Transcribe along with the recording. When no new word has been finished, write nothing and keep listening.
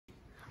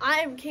I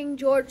am King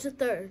George III.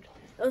 It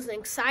was an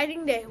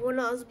exciting day when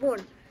I was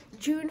born,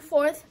 June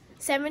 4th,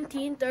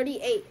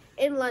 1738,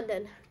 in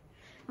London.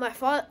 My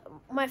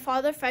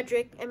father,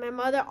 Frederick, and my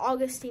mother,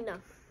 Augustina.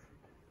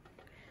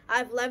 I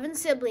have 11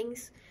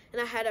 siblings, and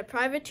I had a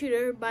private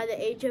tutor by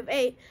the age of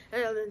 8,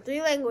 and I learned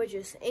 3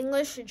 languages,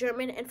 English,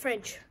 German, and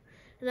French.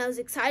 And I was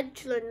excited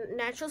to learn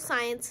natural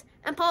science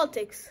and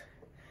politics.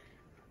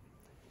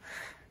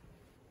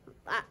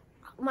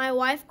 My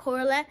wife,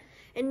 Corlette,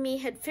 and me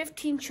had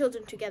 15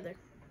 children together.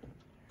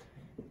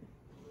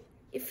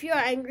 If you're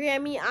angry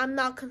at me, I'm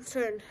not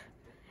concerned.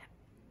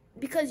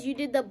 Because you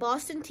did the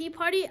Boston Tea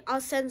Party,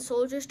 I'll send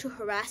soldiers to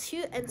harass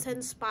you and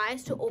send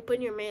spies to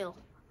open your mail.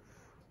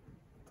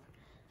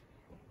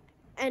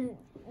 And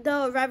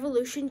the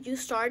revolution you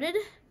started,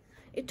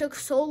 it took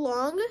so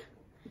long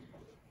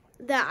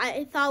that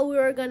I thought we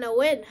were gonna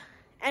win.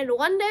 And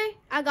one day,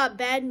 I got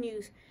bad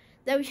news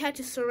that we had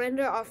to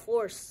surrender our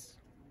force.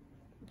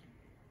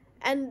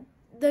 And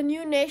the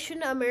new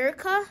nation,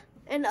 America,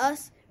 and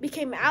us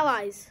became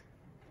allies.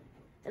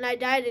 And I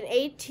died in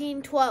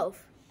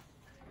 1812.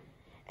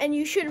 And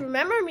you should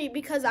remember me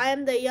because I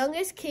am the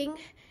youngest king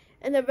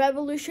in the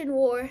Revolution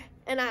War,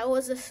 and I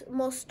was the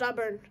most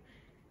stubborn.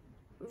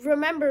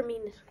 Remember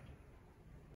me.